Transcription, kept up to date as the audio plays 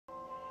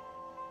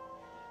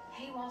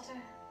Hey, Walter.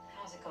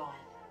 How's it going?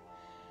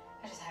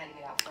 I just had to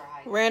get out for a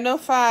hike. Randall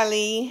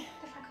Folly.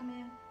 If I come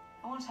in,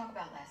 I want to talk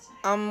about last night.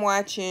 I'm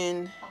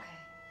watching. Okay,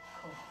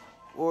 cool.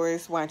 Or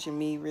it's watching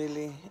me,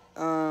 really.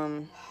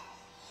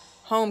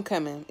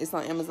 Homecoming. It's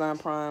on Amazon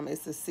Prime.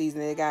 It's a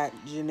season. It got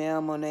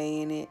Janelle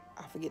Monáe in it.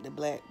 I forget the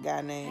black guy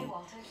name. Hey,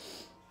 Walter.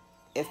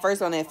 At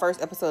first, on that first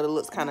episode, it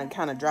looks kind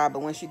of dry,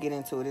 but once you get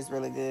into it, it's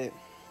really good.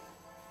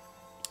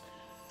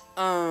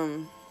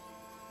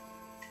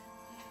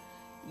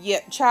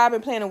 Yep, I've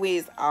been playing the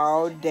wigs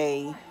all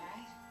day.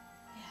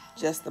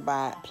 Just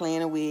about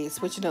playing the wigs,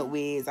 switching up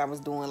wigs. I was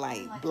doing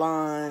like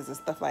blondes and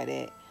stuff like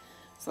that.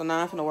 So now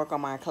I'm finna work on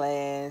my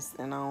class,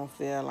 and I don't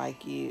feel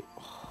like it.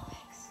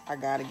 I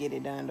gotta get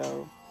it done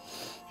though.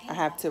 I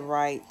have to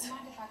write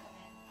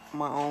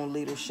my own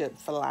leadership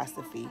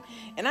philosophy,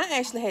 and I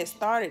actually had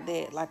started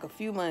that like a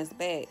few months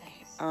back.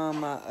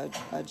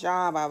 A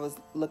job I was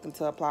looking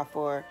to apply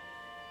for,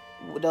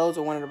 those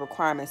are one of the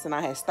requirements, and I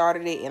had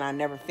started it and I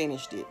never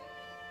finished it.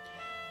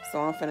 So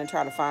I'm finna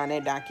try to find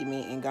that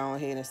document and go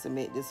ahead and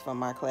submit this for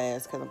my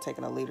class, because I'm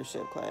taking a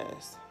leadership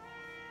class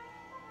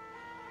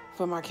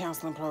for my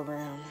counseling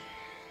program.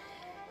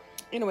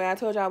 Anyway, I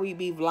told y'all we'd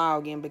be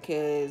vlogging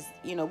because,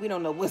 you know, we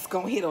don't know what's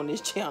gonna hit on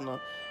this channel.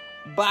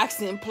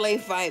 Boxing, play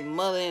fight,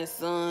 mother and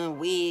son,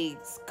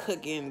 wigs,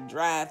 cooking,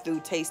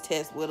 drive-through, taste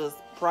test with us,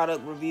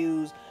 product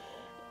reviews.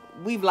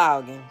 We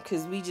vlogging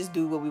because we just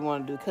do what we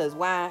want to do. Because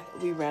why?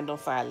 We random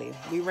Folly.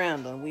 We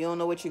random. We don't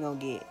know what you're going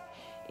to get.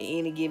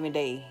 Any given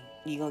day,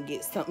 you're going to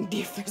get something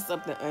different,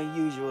 something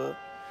unusual,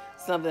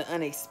 something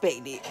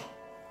unexpected,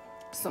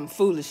 some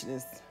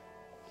foolishness.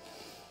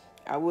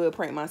 I would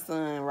prank my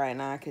son right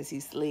now because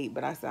he's asleep,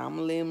 but I said I'm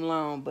going to leave him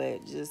alone,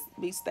 but just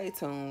stay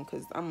tuned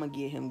because I'm going to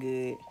get him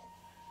good.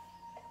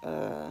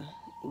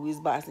 We was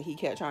boxing, he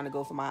kept trying to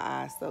go for my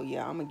eyes, so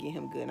yeah, I'm going to get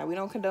him good. Now, we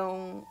don't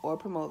condone or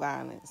promote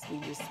violence.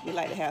 We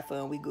like to have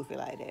fun. We goofy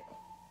like that.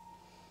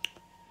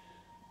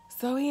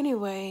 So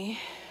anyway,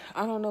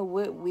 I don't know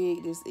what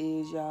wig this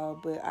is, y'all,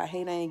 but I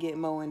hate I ain't getting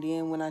more. And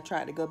then when I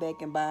tried to go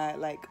back and buy it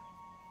like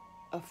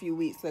a few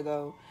weeks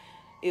ago,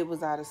 it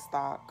was out of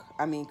stock.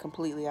 I mean,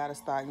 completely out of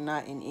stock,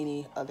 not in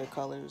any other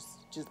colors,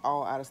 just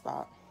all out of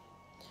stock.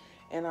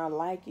 And I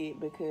like it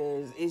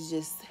because it's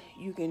just,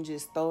 you can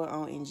just throw it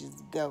on and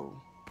just go.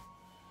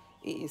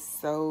 It is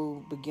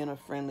so beginner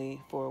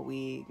friendly for a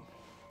wig.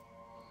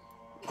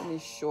 And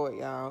it's short,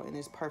 y'all, and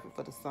it's perfect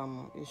for the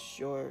summer. It's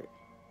short.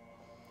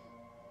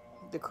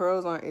 The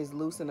curls aren't as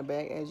loose in the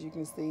back as you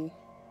can see.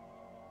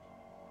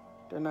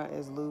 They're not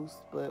as loose,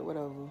 but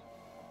whatever.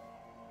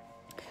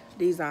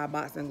 These are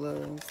boxing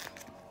gloves.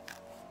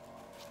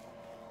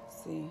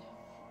 See,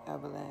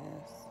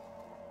 Everlast.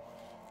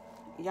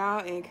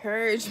 Y'all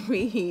encourage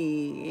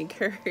me.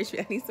 Encourage me.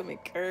 I need some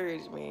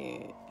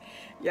encouragement.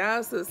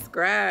 Y'all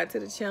subscribe to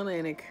the channel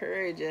and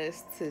encourage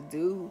us to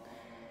do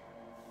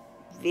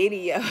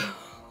videos.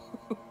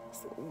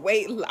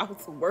 Weight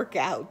loss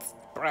workouts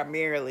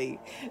primarily.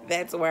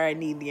 That's where I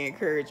need the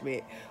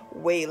encouragement.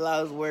 Weight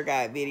loss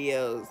workout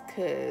videos.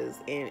 Cause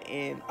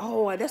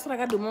oh, that's what I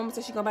gotta do. Mama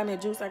said she gonna buy me a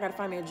juicer. I gotta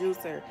find me a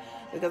juicer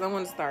because I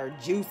want to start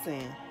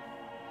juicing.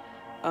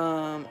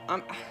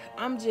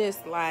 I'm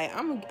just like,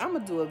 I'm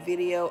gonna do a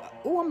video.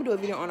 Oh, I'm gonna do a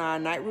video on our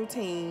night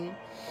routine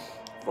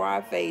for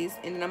our face,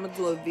 and then I'm gonna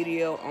do a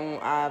video on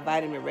our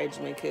vitamin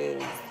regimen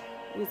because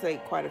we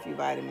take quite a few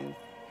vitamins.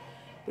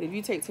 But if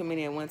you take too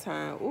many at one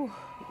time, ooh,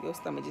 your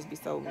stomach just be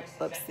so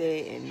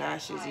upset and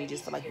nauseous, and you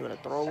just feel like you're gonna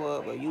throw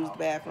up or use the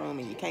bathroom,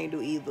 and you can't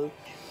do either.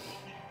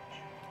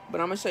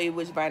 But I'm gonna show you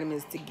which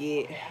vitamins to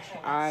get.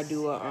 I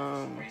do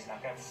a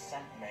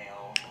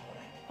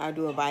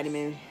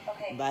vitamin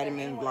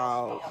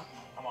vlog,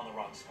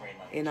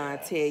 and I'll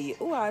tell you.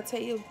 Oh, I'll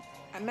tell you.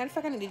 Matter of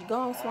fact, I need to go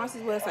on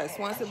Swanson's website.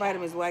 Swanson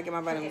Vitamins, where I get my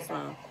vitamins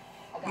from.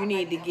 You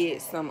need to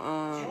get some.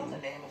 Well,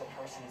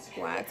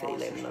 I'll tell you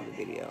later in another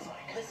video.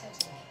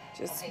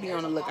 Just be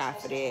on the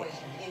lookout for that.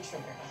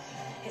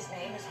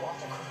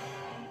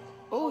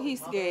 Oh, he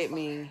scared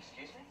me.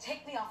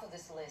 Take me off of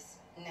this list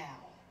now.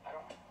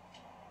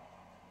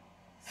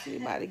 She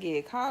about to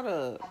get caught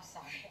up. I'm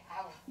sorry.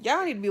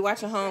 Y'all need to be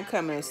watching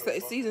Homecoming.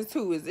 Season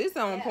 2 is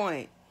on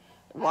point.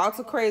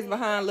 Walter crazy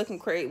behind, looking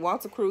crazy.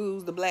 Walter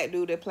Cruz, the black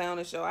dude that play on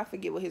the show. I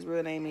forget what his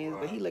real name is,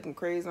 but he looking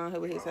crazy on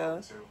her with his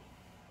hair.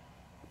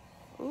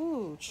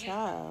 Ooh,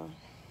 child.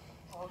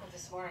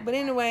 But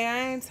anyway,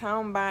 I ain't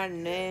talking about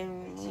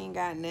nothing. We ain't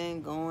got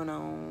nothing going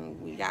on.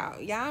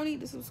 Y'all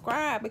need to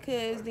subscribe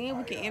because then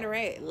we can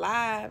interact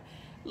live.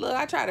 Look,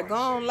 I try to go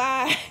on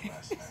live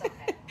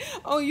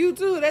on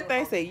YouTube. That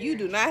thing said you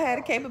do not have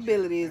the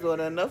capabilities or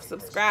enough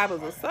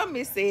subscribers or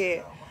something. It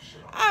said.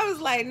 I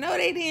was like, no,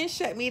 they didn't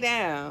shut me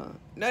down.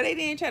 No, they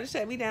didn't try to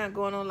shut me down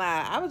going on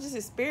live. I was just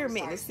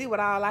experimenting to see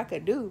what all I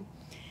could do.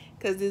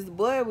 Because this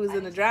boy was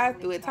in the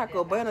drive-thru at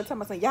Taco Bell talking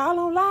about saying, y'all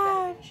on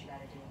live?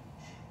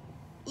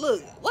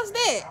 Look, what's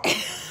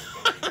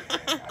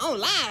that? On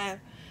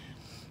live.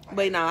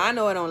 But no, I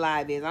know what on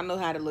live is. I know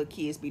how the little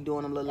kids be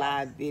doing them little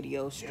live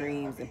video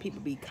streams and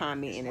people be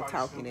commenting and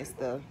talking and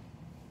stuff.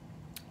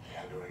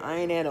 I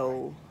ain't that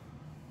old.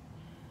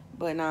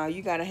 But now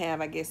you gotta have,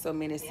 I guess, so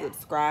many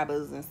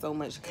subscribers and so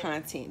much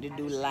content to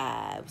do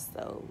live.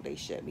 So they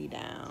shut me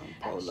down.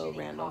 Polo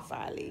random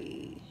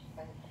folly.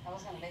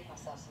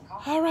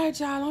 All right,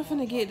 y'all. I'm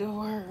finna get to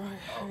work.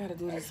 I gotta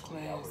do this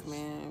class,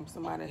 man.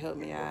 Somebody help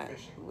me out. I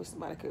wish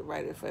somebody could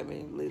write it for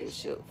me.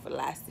 Leadership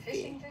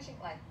philosophy.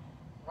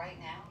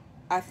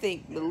 I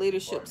think the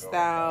leadership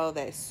style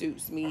that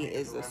suits me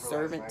is a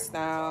servant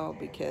style,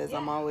 because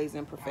I'm always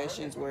in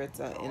professions where it's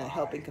in a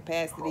helping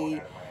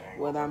capacity,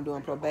 whether I'm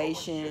doing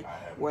probation,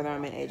 whether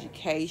I'm in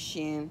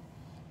education,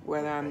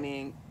 whether I'm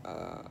in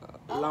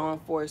law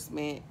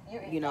enforcement.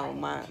 You know,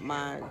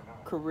 my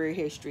career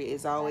history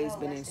has always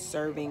been in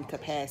serving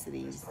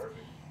capacities.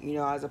 You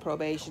know, I was a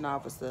probation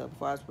officer.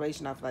 Before I was a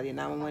probation officer, I did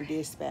 911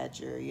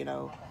 dispatcher. You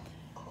know,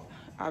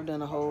 I've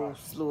done a whole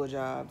slew of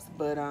jobs.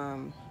 But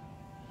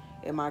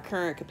in my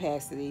current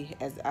capacity,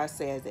 as I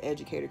say, as an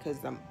educator, because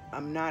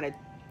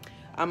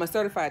I'm a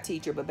certified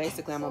teacher, but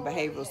basically I'm a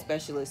behavioral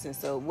specialist. And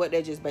so what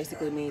that just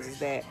basically means is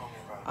that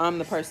I'm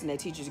the person that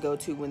teachers go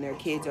to when their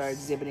kids are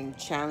exhibiting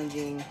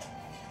challenging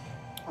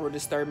or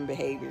disturbing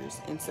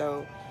behaviors. And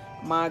so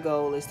my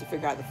goal is to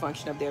figure out the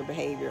function of their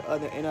behavior.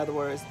 In other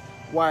words,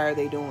 why are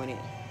they doing it?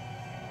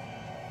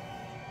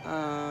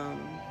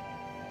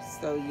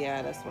 So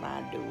yeah, that's what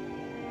I do.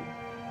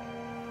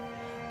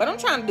 But I'm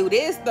trying to do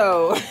this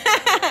though.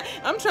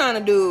 I'm trying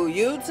to do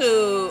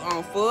YouTube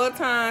on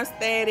full-time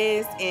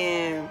status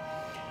and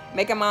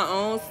making my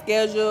own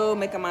schedule,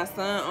 making my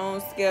son's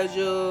own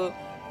schedule,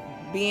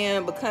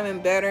 becoming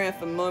better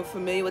and more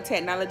familiar with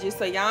technology.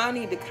 So y'all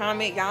need to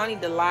comment, y'all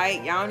need to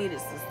like, y'all need to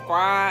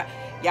subscribe,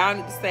 y'all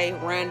need to say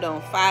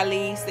random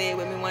folly. Say it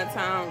with me one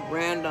time,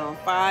 random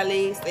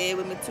folly. Say it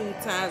with me 2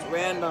 times,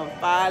 random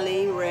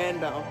folly,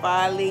 random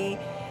folly.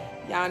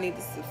 Y'all need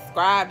to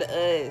subscribe to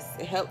us.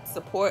 Help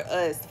support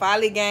us.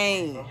 Folly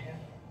Gang.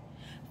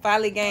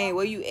 Folly Gang,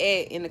 where you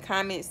at in the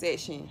comment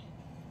section?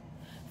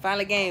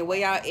 Folly Gang, where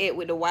y'all at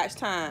with the watch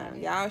time?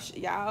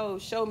 Y'all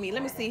show me.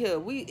 Let me see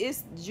here.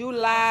 It's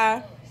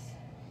July.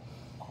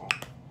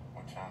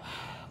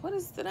 What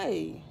is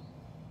today?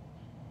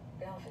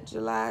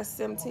 July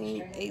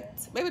 17th,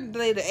 8th. Maybe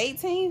today the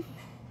 18th?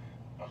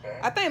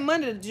 I think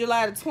Monday,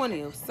 July the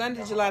 20th.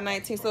 Sunday, July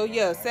 19th. So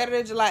yeah,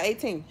 Saturday, July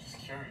 18th.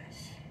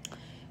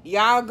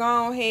 Y'all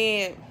go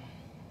ahead.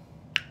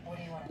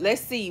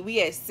 Let's see.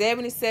 We at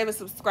 77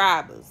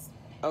 subscribers.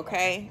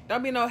 Okay?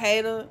 Don't be no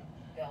hater.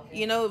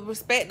 You know,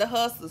 respect the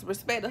hustlers.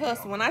 Respect the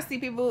hustle. When I see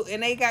people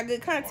and they got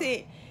good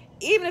content,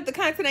 even if the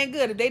content ain't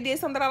good, if they did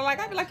something that I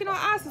like, I be like, you know,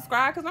 I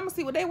subscribe because I'm going to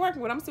see what they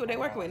working with. I'm going to see what they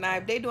working with. Now,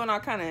 if they doing all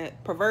kind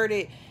of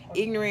perverted,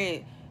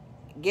 ignorant,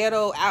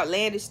 ghetto,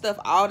 outlandish stuff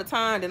all the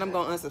time, then I'm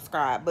going to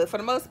unsubscribe. But for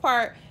the most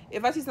part,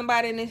 if I see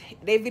somebody in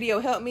their video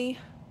help me,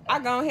 I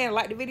go ahead and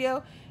like the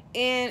video.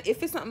 And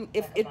if it's something,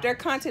 if their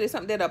content is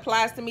something that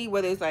applies to me,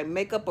 whether it's like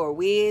makeup or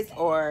wigs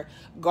or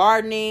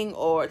gardening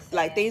or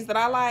like things that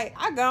I like,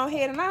 I go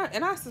ahead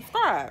and I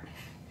subscribe.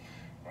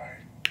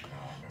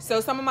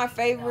 So some of my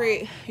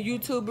favorite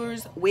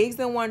YouTubers, Wigs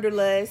and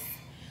Wonderlust,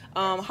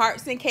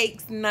 Hearts and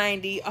Cakes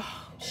 90.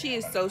 Oh, she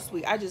is so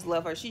sweet. I just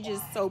love her. She's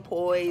just so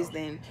poised,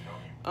 and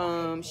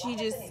she's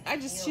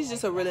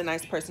just a really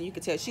nice person. You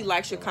can tell she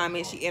likes your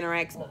comments. She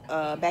interacts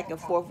back and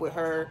forth with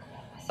her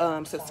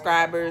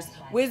subscribers.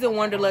 Wigs and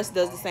Wonderlust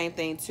does the same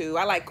thing too.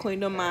 I like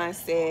Queendom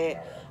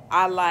Mindset.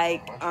 I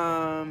like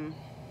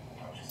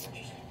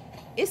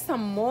it's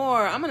some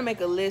more. I'm gonna make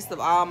a list of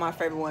all my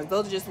favorite ones.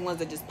 Those are just the ones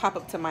that just pop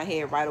up to my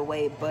head right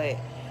away. But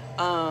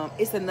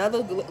it's another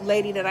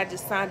lady that I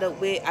just signed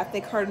up with. I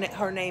think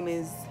her name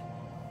is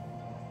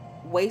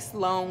Waist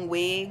Long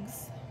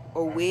Wigs,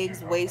 or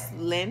Wigs Waist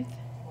Length.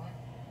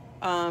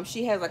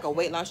 She has like a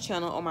weight loss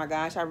channel. Oh my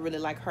gosh, I really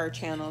like her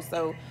channel.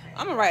 So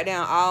I'm gonna write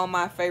down all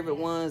my favorite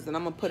ones and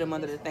I'm gonna put them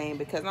under the thing,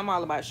 because I'm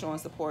all about showing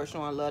support,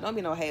 showing love. Don't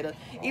be no hater.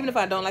 Even if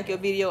I don't like your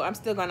video, I'm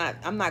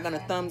not gonna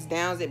thumbs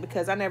down it,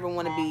 because I never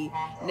want to be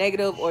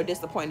negative or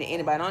disappointing to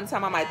anybody. The only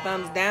time I might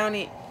thumbs down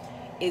it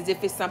is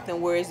if it's something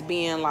where it's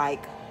being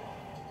like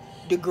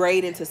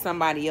degrading to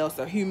somebody else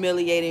or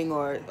humiliating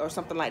or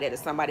something like that to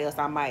somebody else.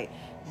 I might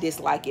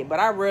dislike it, but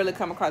I rarely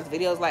come across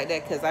videos like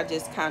that, because I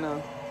just kind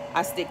of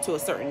stick to a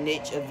certain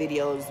niche of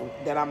videos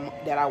that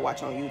I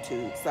watch on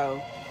YouTube.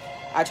 So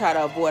I try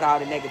to avoid all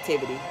the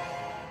negativity.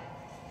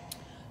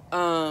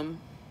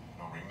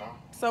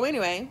 So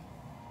anyway,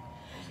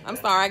 I'm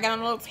sorry, I got on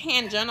a little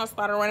tangent. I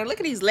started running. Look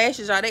at these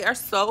lashes, y'all. They are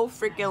so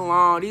freaking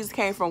long. These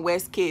came from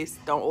West Kiss.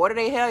 Don't order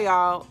their hair,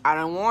 y'all. I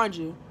done warned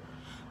you.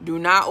 Do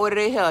not order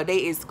their hair.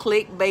 They is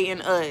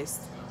clickbaiting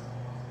us.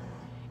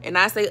 And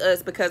I say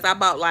us because I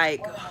bought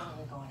like,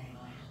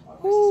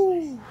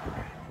 whoo,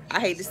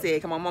 I hate to say it.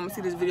 Come on, mama, see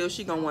this video.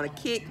 She gonna want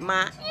to kick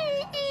my.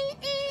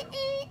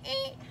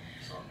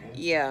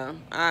 Yeah,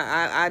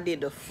 I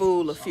did the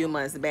fool a few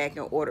months back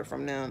and ordered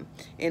from them,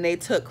 and they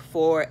took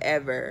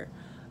forever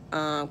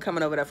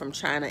coming over there from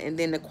China. And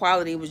then the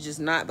quality was just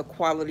not the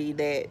quality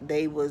that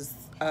they was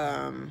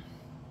that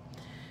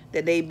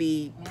they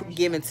be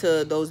giving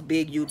to those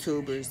big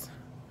YouTubers,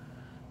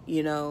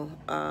 you know.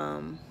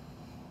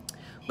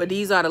 But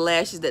these are the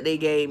lashes that they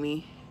gave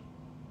me.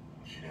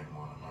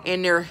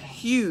 And they're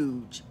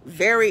huge.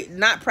 Very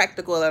not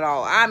practical at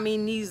all. I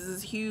mean, these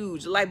is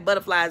huge. Like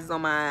butterflies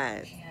on my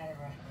eyes.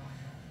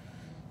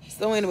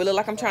 So anyway, look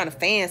like I'm trying to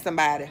fan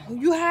somebody.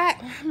 You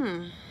hot?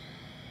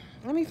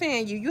 Let me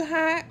fan you. You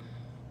hot?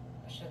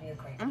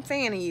 I'm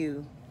fanning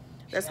you.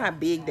 That's how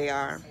big they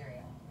are.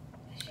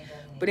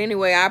 But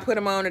anyway, I put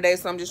them on today,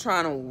 so I'm just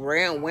trying to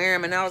wear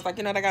them. And I was like,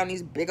 you know, they got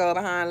these big old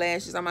behind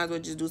lashes. I might as well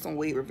just do some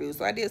wig reviews.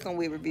 So I did some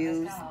wig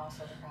reviews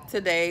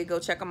today. Go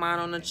check them out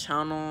on the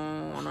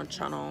channel.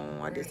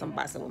 I did some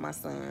boxing with my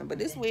son. But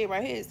this wig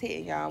right here is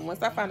hitting, y'all.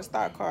 Once I find a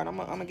stock card, I'm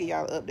gonna give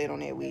y'all an update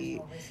on that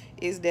wig.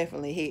 It's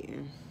definitely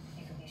hitting.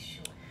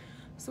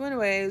 So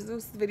anyways,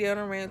 this video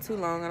done ran too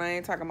long, and I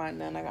ain't talking about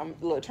nothing. Like, I'm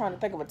trying to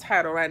think of a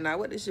title right now.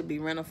 What this should be?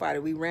 Rentified.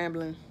 Are we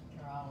rambling?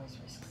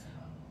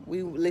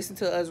 We listen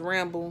to us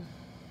ramble.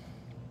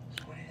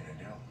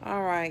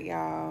 All right,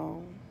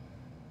 y'all.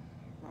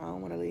 I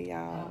don't want to leave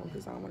y'all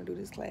because I don't want to do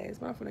this class,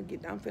 but I'm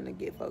finna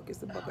get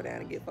focused and buckle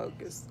down and get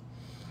focused.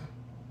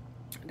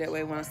 That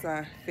way, once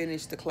I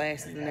finish the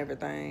classes and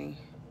everything,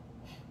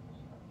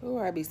 oh,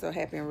 I'd be so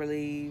happy and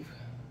relieved.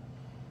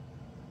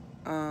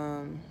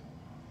 I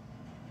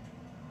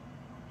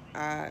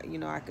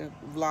can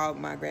vlog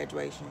my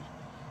graduation.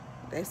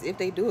 That's if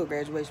they do a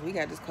graduation. We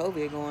got this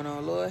COVID going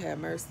on. Lord have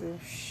mercy.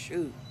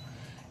 Shoot,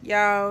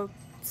 y'all.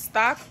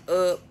 Stock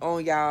up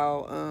on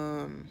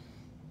y'all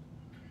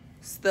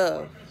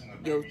stuff.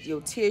 Your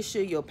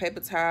tissue, your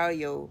paper towel,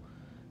 your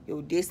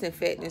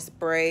disinfecting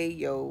spray,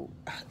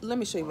 let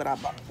me show you what I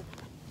bought.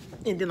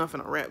 And then I'm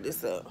finna wrap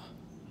this up.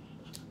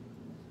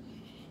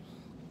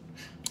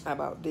 I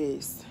bought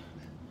this.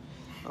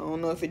 I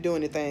don't know if it do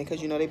anything,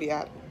 because you know they be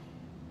out,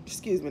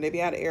 they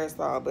be out of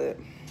aerosol, but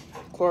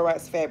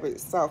Clorox fabric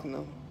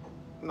softener,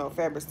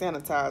 fabric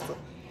sanitizer.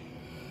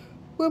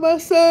 When my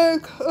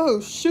son, oh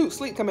shoot,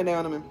 sleep coming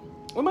down on me.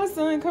 When my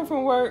son come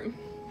from work,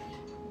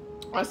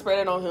 I sprayed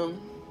it on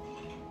him.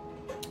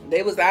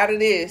 They was out of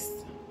this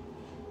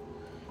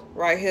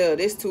right here.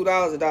 This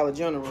 $2 at Dollar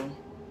General.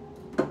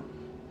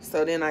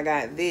 So then I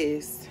got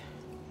this,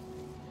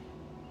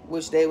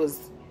 which this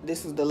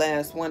was the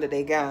last one that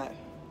they got.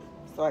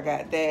 So I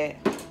got that.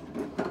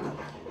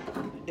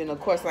 Then of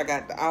course I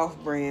got the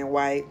off-brand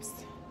wipes.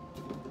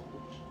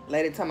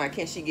 Lady told me,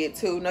 can she get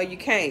two? No, you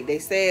can't. They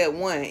said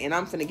one, and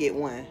I'm finna get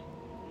one.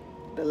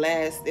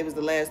 It was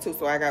the last two,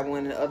 so I got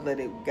one, and the other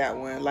lady got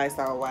one.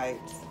 Lysol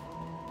wipes.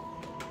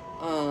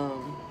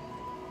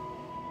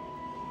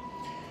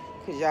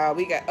 Cause y'all,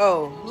 we got,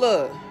 oh,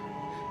 look.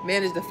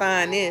 Managed to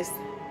find this.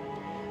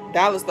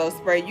 Dollar store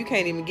spray. You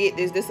can't even get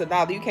this. This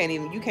 $1. You can't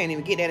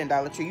even get that in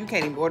Dollar Tree. You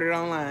can't even order it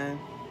online.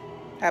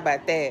 How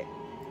about that?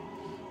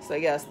 So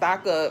yeah,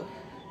 stock up.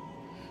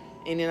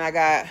 And then I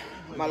got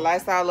my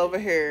Lysol over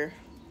here.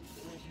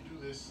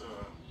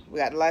 We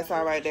got the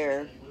Lysol right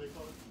there.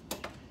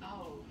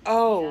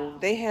 Oh,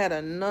 they had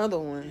another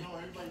one.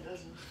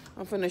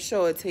 I'm finna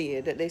show it to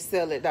you that they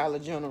sell at Dollar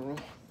General.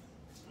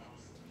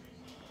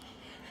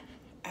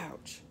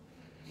 Ouch.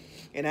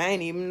 And I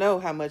didn't even know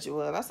how much it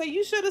was. I said,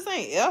 you sure this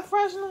ain't air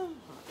freshener?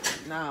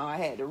 No, I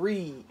had to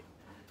read.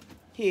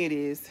 Here it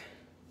is.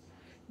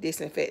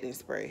 Disinfecting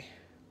spray.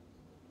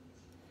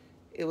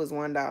 It was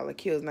 $1.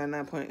 Kills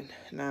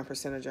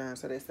 99.9% of germs,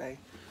 so they say.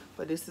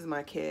 But this is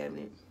my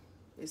cabinet.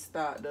 It's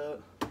stocked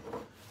up.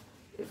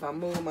 If I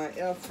move my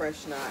air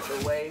freshener out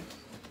the way,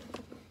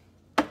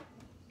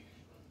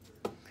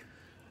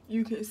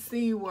 you can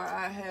see where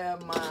I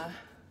have my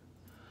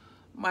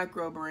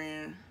micro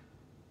brand,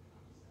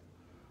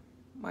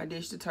 my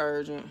dish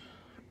detergent.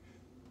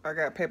 I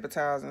got paper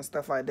towels and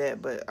stuff like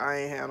that, but I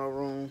ain't have no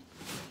room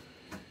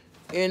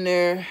in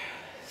there.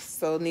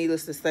 So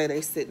needless to say,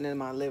 they sitting in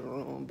my living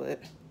room.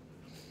 But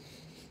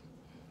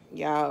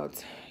y'all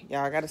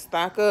gotta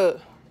stock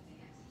up.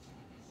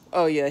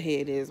 Oh yeah,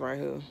 here it is right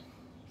here.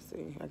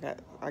 See,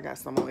 I got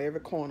some on every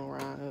corner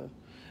around here.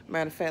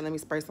 Matter of fact, let me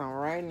spray some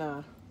right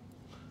now.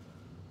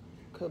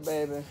 Cause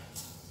baby,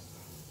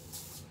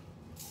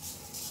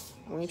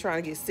 we ain't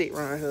trying to get sick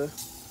around here.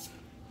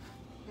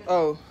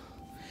 Oh,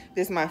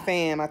 this is my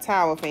fan, my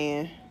tower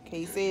fan. Can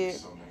you see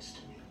it?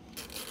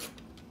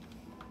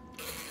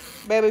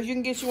 Baby, if you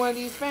can get you one of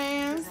these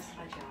fans,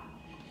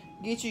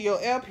 get you your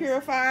air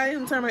purifier.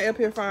 I'm turning my air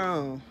purifier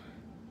on.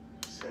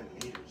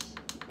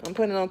 I'm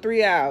putting it on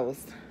 3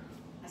 hours.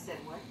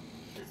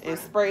 And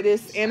spray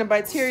this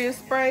antibacterial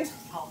spray.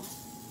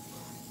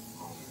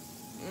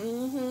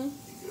 Mm-hmm.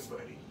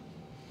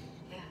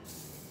 Yeah,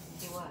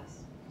 he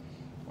was.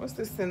 What's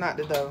this thing out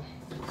the door?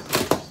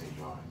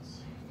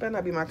 Better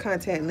not be my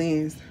contact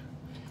lens.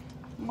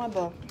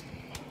 Mother.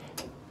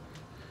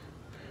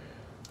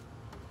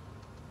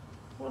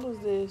 What is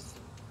this?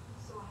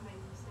 So I made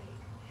a mistake.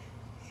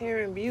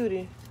 Hair and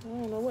Beauty. I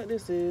don't know what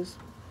this is.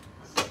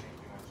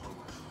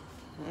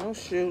 Oh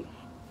shoot.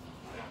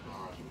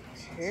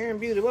 Hair and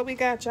Beauty. What we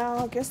got,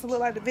 y'all? Guess it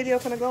look like the video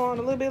finna go on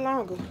a little bit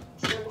longer.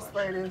 Let me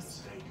spray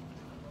this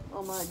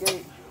on my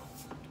gate.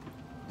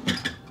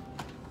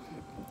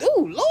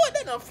 Ooh, Lord,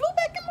 that done flew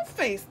back in my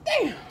face.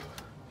 Damn.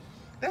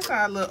 That's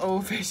our little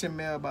old-fashioned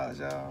mailbox,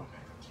 y'all.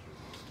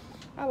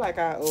 I like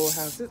our old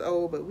house. It's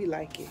old, but we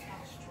like it.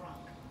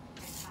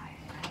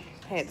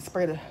 I had to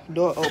spray the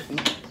door open.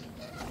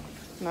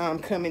 Now I'm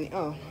coming in.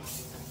 Oh.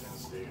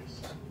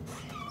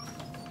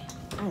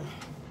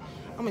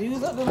 I'm gonna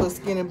use up the little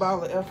skinny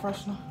bottle of air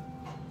freshener.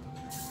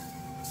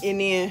 And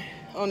then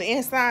on the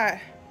inside,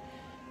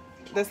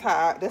 that's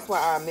why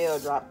our mail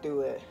dropped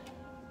through it.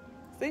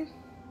 See?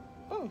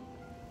 Oh.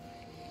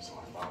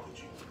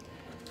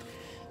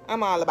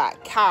 I'm all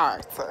about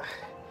character.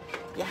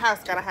 Your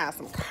house gotta have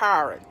some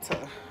character.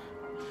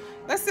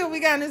 Let's see what we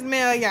got in this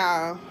mail,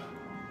 y'all.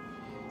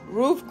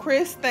 Roof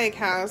Chris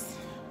Steakhouse.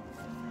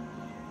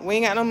 We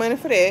ain't got no money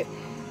for that.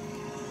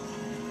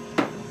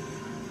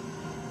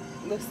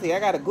 Let's see, I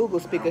got a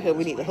Google speaker here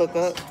we need to hook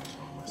up.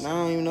 And I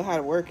don't even know how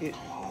to work it.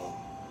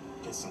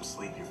 Get some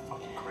sleep, you're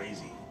fucking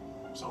crazy.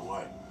 So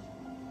what?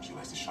 She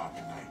likes to shop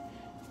at night.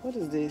 What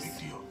is this?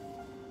 Big deal.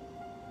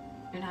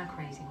 You're not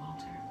crazy,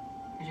 Walter.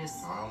 You're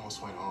just... I almost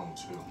went home,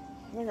 too.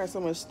 I got so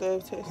much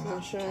stuff. Tax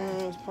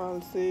insurance,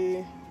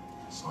 policy.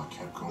 So I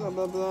kept going. Blah,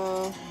 blah,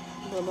 blah.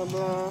 Blah, blah,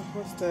 blah.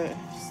 What's that?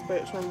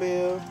 Spectrum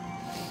bill.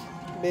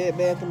 Bed,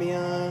 Bath &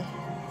 Beyond.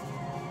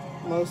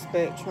 Most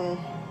Spectrum.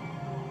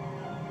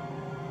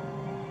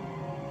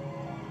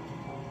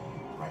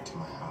 Right to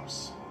my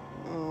house.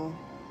 Oh.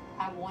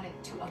 I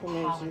wanted to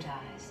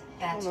apologize.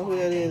 I don't know who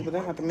that is, but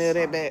I have to mail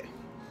that back.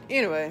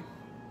 Anyway.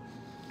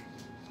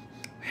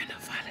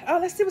 Oh,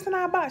 let's see what's in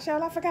our box,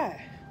 y'all. I forgot.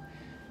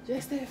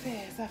 Just that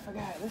fast, I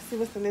forgot. Let's see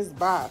what's in this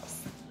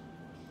box.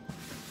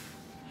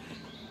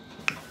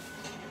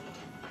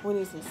 We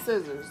need some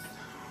scissors.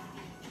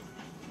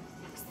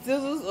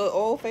 Scissors or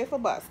Old Faithful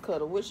box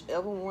cutter,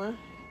 whichever one.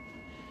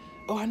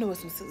 Oh, I know what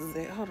some scissors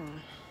at. Hold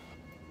on.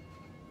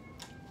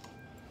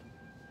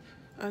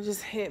 I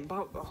just had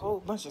bought a whole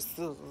bunch of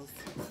scissors.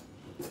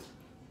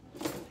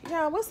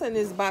 Y'all, what's in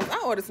this box? I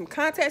ordered some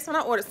contacts and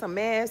I ordered some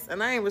masks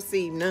and I ain't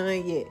received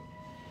none yet.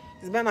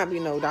 This better not be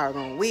no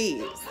doggone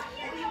wigs.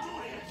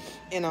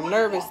 And I'm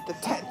nervous to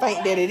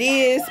think that it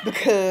is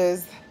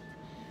because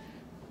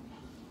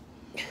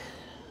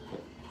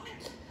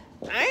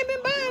I ain't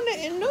been buying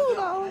nothing new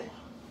though.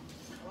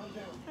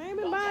 I ain't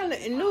been buying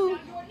nothing new.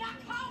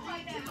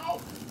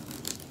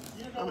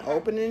 I'm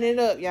opening it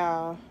up,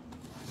 y'all.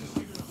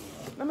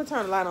 Let me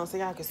turn the light on so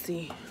y'all can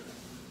see.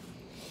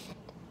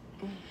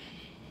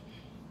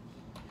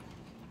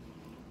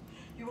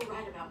 You were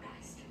right about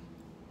Geist.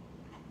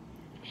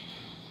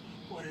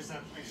 What is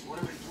that place? What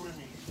are they doing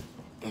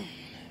to me?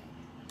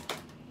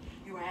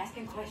 You were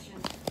asking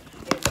questions.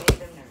 It made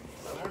them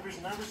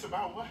nervous. Nervous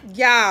about what?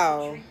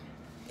 Y'all,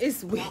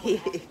 it's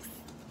Wigs.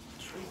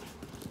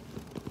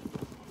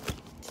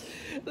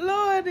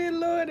 Lordy,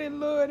 Lordy,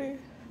 Lordy.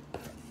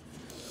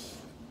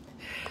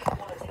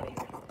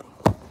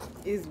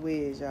 It's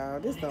Wigs, y'all.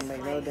 This don't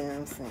make no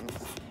damn sense.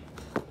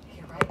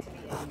 You're right to be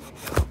angry.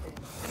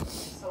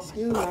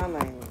 Excuse my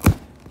language.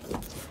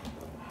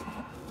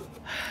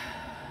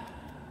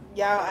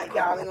 Y'all ain't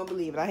gonna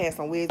believe it. I had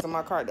some wigs on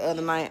my cart the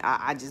other night.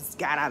 I just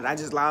got out. I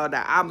just logged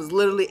out. I was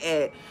literally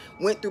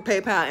went through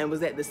PayPal and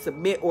was at the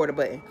submit order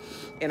button.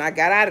 And I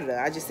got out of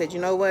there. I just said, you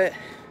know what?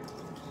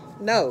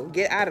 No,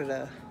 get out of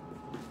there.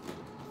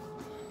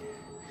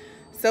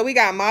 So we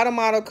got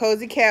Model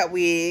Cozy Cat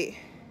wig.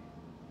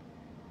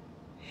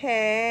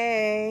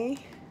 Hey.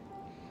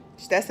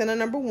 That's in a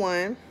number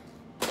 1.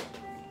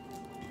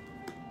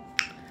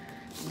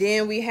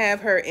 Then we have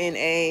her in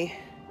a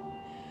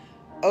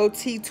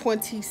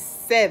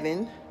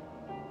OT27.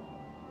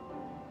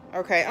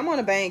 Okay, I'm on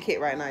a bang kit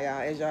right now,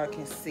 y'all, as y'all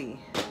can see.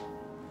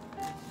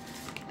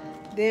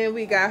 Then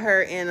we got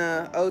her in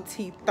a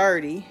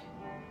OT30.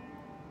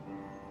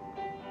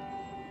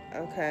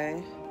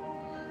 Okay.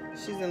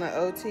 She's in an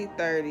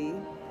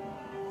OT30.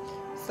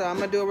 So I'm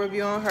gonna do a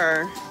review on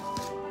her.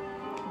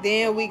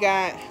 Then we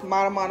got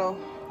model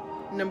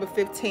number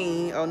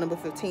 15. Oh, number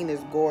 15 is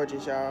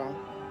gorgeous, y'all.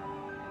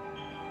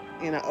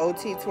 In an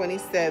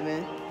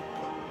OT27.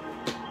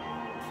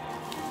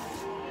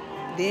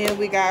 Then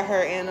we got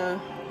her in a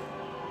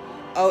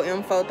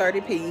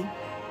OM430p.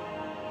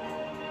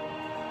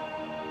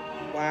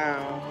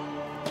 Wow.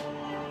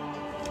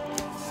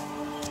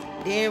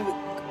 Then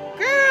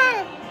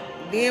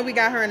we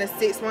got her in a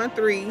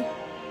 613.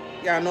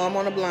 Y'all know I'm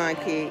on a blind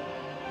kick.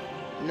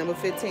 Number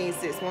 15,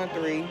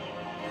 613.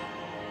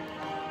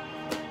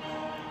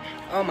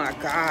 Oh my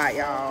God,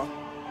 y'all.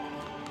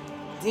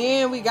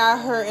 Then we got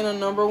her in a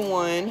number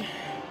 1.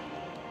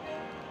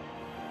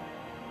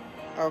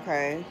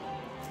 Okay.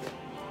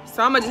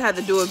 So I'm gonna just have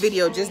to do a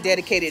video just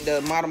dedicated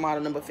to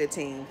model number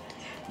 15.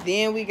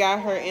 Then we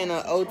got her in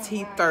an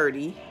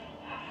OT30.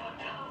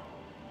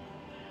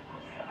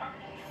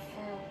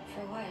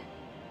 For what?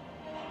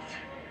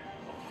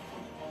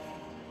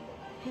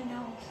 Who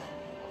knows?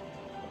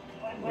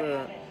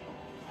 Look.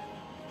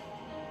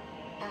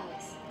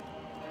 Alex.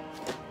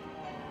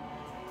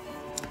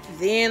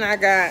 Then I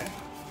got...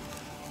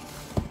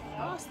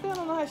 I still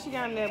don't know how she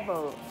got in that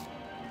boat.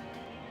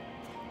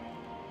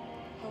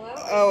 Hello?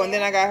 Oh, and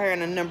then I got her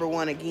in a number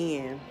 1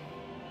 again.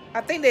 I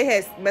think they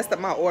had messed up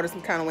my order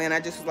some kind of way, and I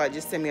just was like,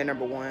 just send me a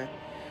number 1.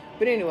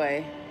 But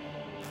anyway,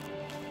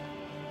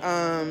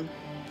 Let's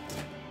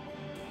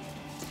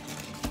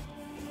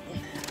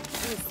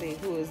see,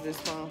 who is this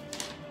from?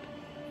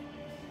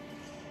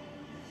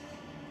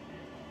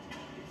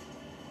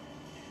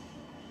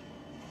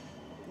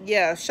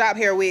 Yeah,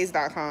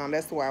 shophairwigs.com.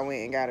 That's where I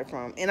went and got it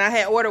from. And I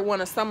had ordered one,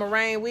 a Summer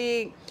Rain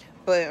wig,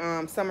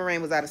 but Summer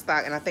Rain was out of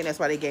stock, and I think that's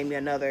why they gave me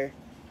another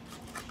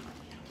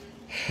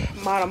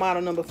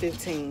model number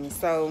 15.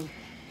 So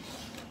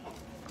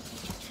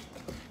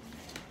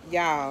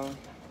y'all,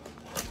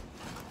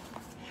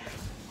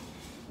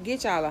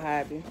 get y'all a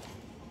hobby.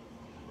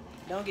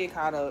 Don't get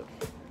caught up.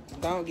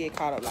 Don't get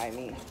caught up like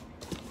me.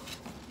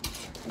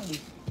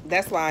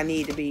 That's why I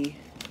need to be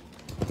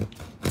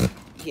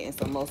getting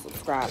some more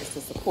subscribers to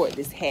support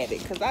this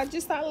habit, because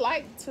I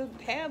like to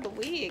have the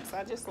wigs.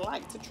 I just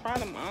like to try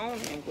them on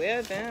and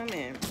wear them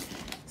and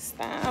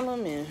style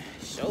them and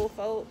show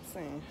folks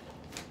and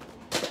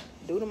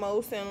do the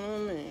most in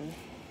them, and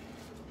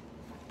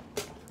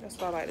that's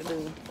what I like to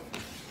do.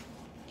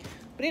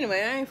 But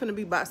anyway, I ain't finna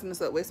be boxing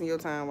this up, wasting your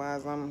time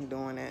while I'm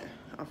doing that.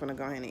 I'm finna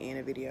go ahead and end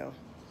the video.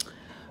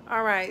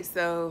 All right,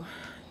 so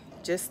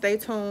just stay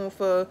tuned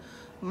for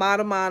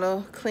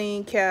Model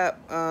clean cap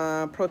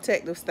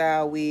protective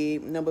style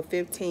wig number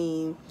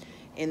 15,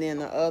 and then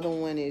the other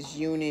one is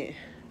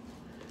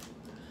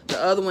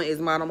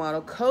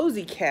Model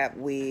cozy cap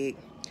wig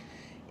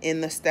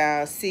in the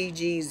style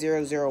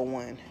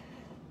CG001,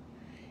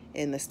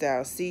 in the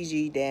style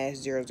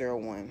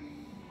CG-001.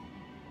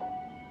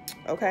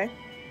 Okay,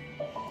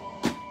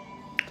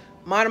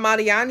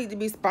 Model, y'all need to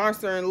be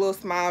sponsoring little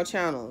small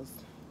channels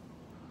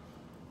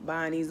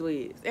buying these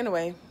wigs.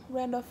 Anyway,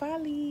 Random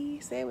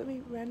Folly. Say it with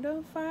me.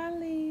 Random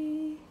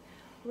Folly.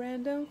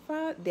 Random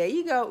Folly. There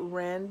you go.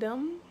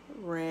 Random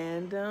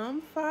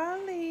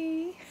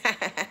Folly.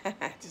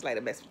 Just like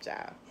the best for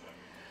y'all.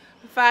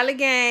 Folly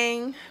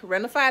gang.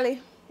 Random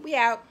Folly. We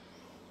out.